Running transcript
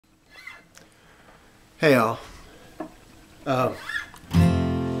Hey all.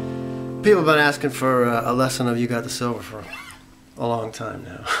 People have been asking for a lesson of You Got the Silver for a long time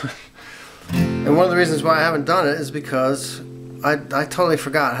now. And one of the reasons why I haven't done it is because I totally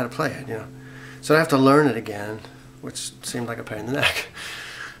forgot how to play it, you know. So I have to learn it again, which seemed like a pain in the neck.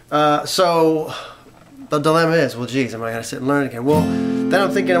 So the dilemma is, well, geez, am I going to sit and learn it again? Well, then I'm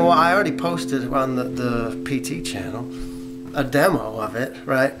thinking, well, I already posted on the PT channel a demo of it,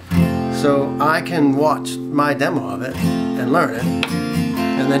 right? So I can watch my demo of it and learn it,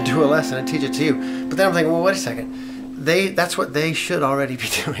 and then do a lesson and teach it to you. But then I'm thinking, well, wait a second. That's what they should already be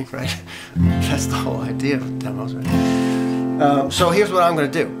doing, right? That's the whole idea of demos, right? So here's what I'm going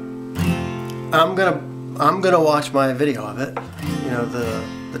to do. I'm gonna watch my video of it, you know,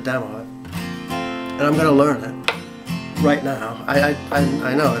 the demo of it, and I'm gonna learn it right now.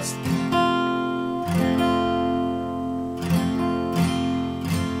 I know it's.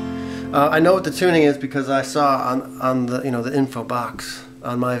 I know what the tuning is because I saw on the the info box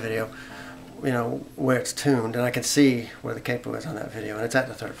on my video, you know, where it's tuned, and I can see where the capo is on that video, and it's at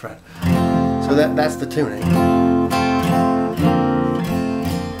the 3rd fret. So that's the tuning.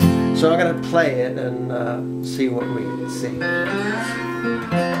 So I'm going to play it and see what we see.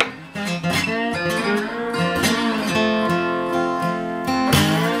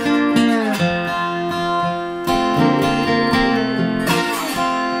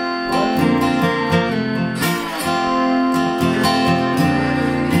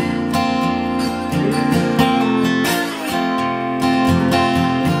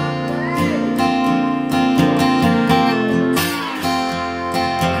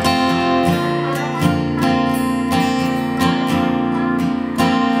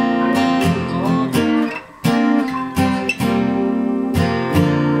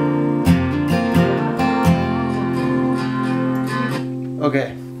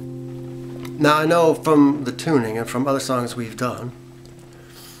 Okay, now I know from the tuning and from other songs we've done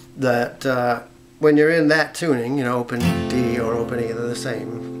that when you're in that tuning, you know, open D or open E, they're the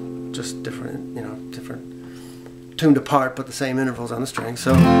same, just different, you know, different, tuned apart but the same intervals on the string.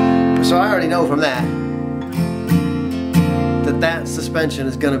 So I already know from that that suspension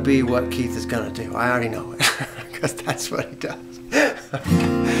is going to be what Keith is going to do. I already know it because that's what he does.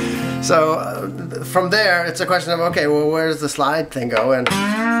 So from there, it's a question of, okay, well, where's the slide thing go? And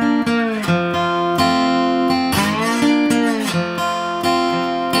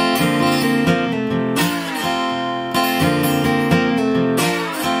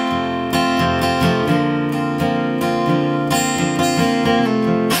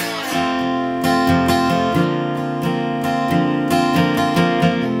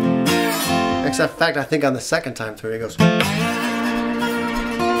except, in fact, I think on the second time through, he goes.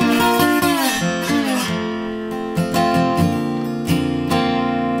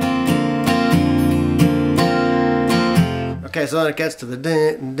 Okay, so then it gets to the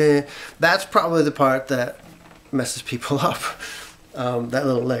dun, dun. That's probably the part that messes people up, that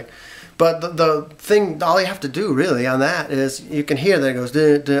little lick. But the thing, all you have to do really on that is, you can hear that it goes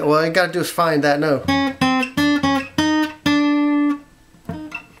dun, dun. All you got to do is find that note.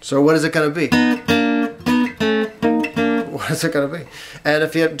 So what is it going to be? What is it going to be? And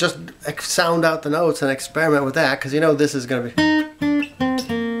if you just sound out the notes and experiment with that, because you know this is going to be,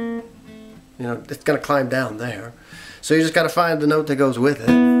 you know, it's going to climb down there. So you just got to find the note that goes with it,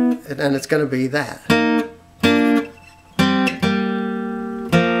 and it's going to be that.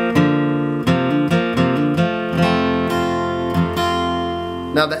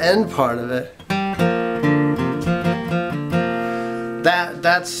 Now the end part of it,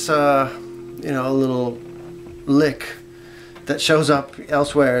 that's you know, a little lick that shows up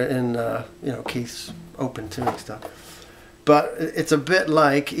elsewhere in you know, Keith's open tuning stuff. But it's a bit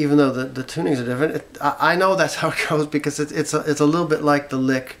like, even though the tunings are different, I know that's how it goes because it's a little bit like the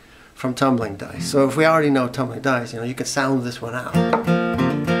lick from Tumbling Dice. So if we already know Tumbling Dice, you know, you can sound this one out.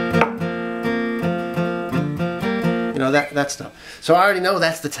 You know, that stuff. So I already know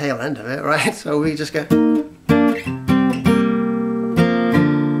that's the tail end of it, right? So we just get.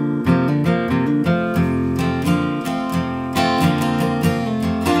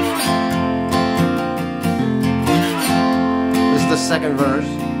 The second verse,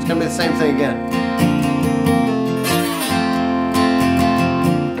 it's going to be the same thing again,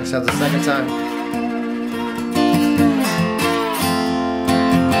 except the second time.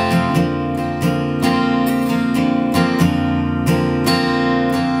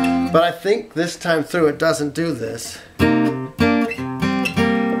 But I think this time through it doesn't do this. I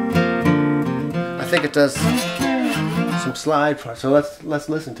think it does some slide parts. So let's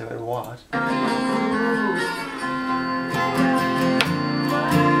listen to it and watch.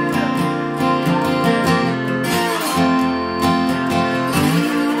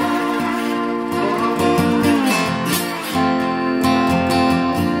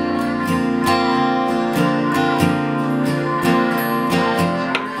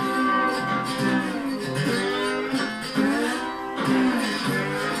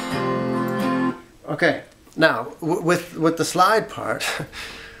 Okay, now with the slide part,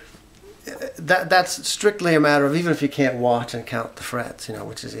 that's strictly a matter of, even if you can't watch and count the frets, you know,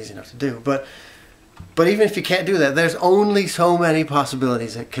 which is easy enough to do, but even if you can't do that, there's only so many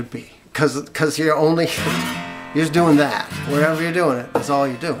possibilities it could be, because you're just doing that. Wherever you're doing it, that's all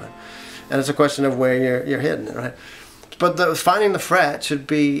you're doing, and it's a question of where you're hitting it, right? But finding the fret should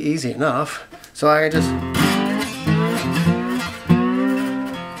be easy enough, so I just.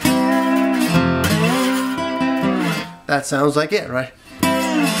 That sounds like it, right?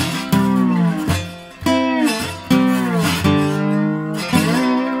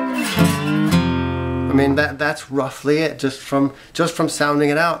 I mean, that's roughly it, just from sounding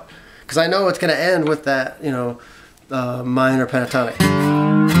it out, because I know it's going to end with that, you know, minor pentatonic.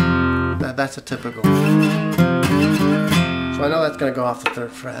 That's a typical. So I know that's going to go off the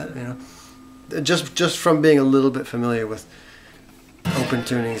 3rd fret, you know, just from being a little bit familiar with open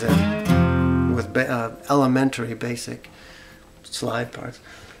tunings and with elementary basic slide parts.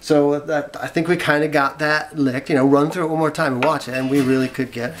 So I think we kind of got that licked. You know, run through it one more time and watch it, and we really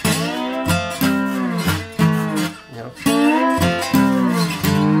could get.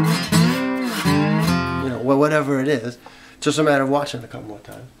 Well, whatever it is, just a matter of watching it a couple more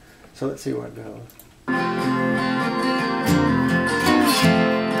times. So let's see where it goes.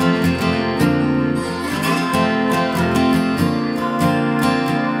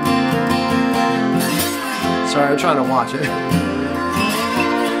 Sorry, I'm trying to watch it.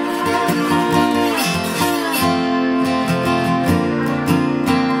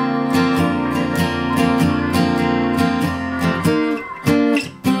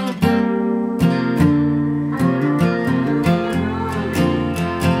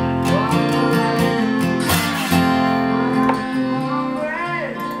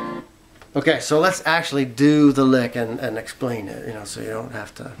 Okay, so let's actually do the lick and explain it, you know, so you don't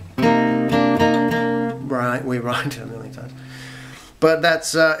have to we rhymed it a million times. But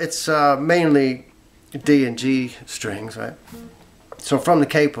that's it's mainly D and G strings, right? So from the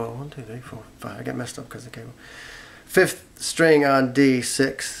capo, 1, 2, 3, 4, 5. I get messed up because of the capo. 5th string on D,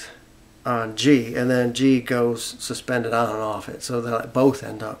 6th on G, and then G goes suspended on and off it, so they both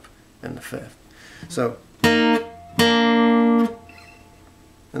end up in the 5th. So.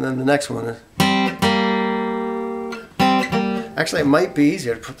 And then the next one is. Actually, it might be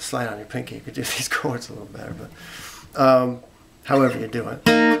easier to put the slide on your pinky. You could do these chords a little better, but however you do it.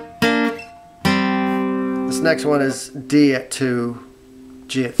 This next one is D at 2,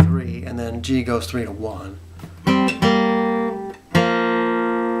 G at 3, and then G goes 3 to 1.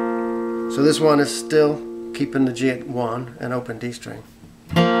 So this one is still keeping the G at 1 and open D string.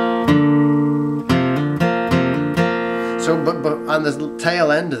 So, but on the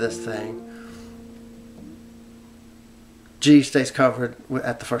tail end of this thing, G stays covered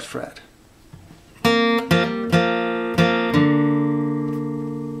at the 1st fret.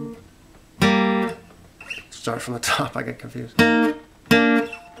 Start from the top, I get confused.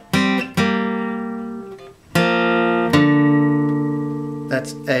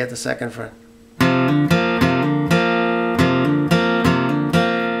 That's A at the 2nd fret.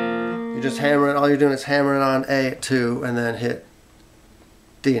 You're just hammering, all you're doing is hammering on A at 2 and then hit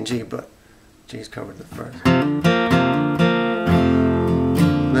D and G, but G's covered the 1st.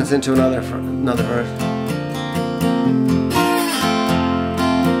 And that's into another verse.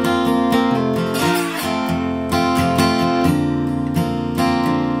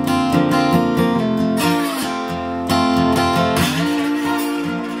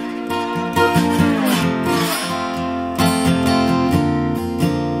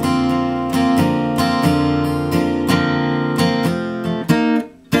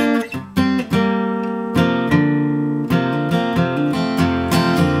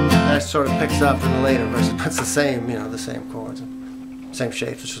 Sort of picks up in the later verses, but it's the same, you know, the same chords, same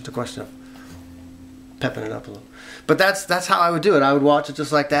shapes. It's just a question of pepping it up a little. But that's how I would do it. I would watch it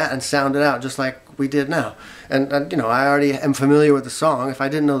just like that and sound it out just like we did now. And you know, I already am familiar with the song. If I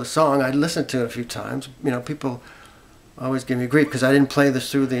didn't know the song, I'd listen to it a few times. You know, people always give me grief because I didn't play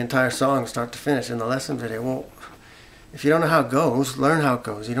this through the entire song start to finish in the lesson video. Well, if you don't know how it goes, learn how it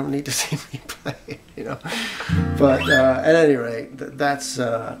goes. You don't need to see me play it, you know. But at any rate,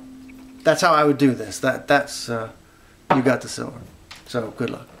 that's how I would do this. That's You Got the Silver. So good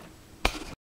luck.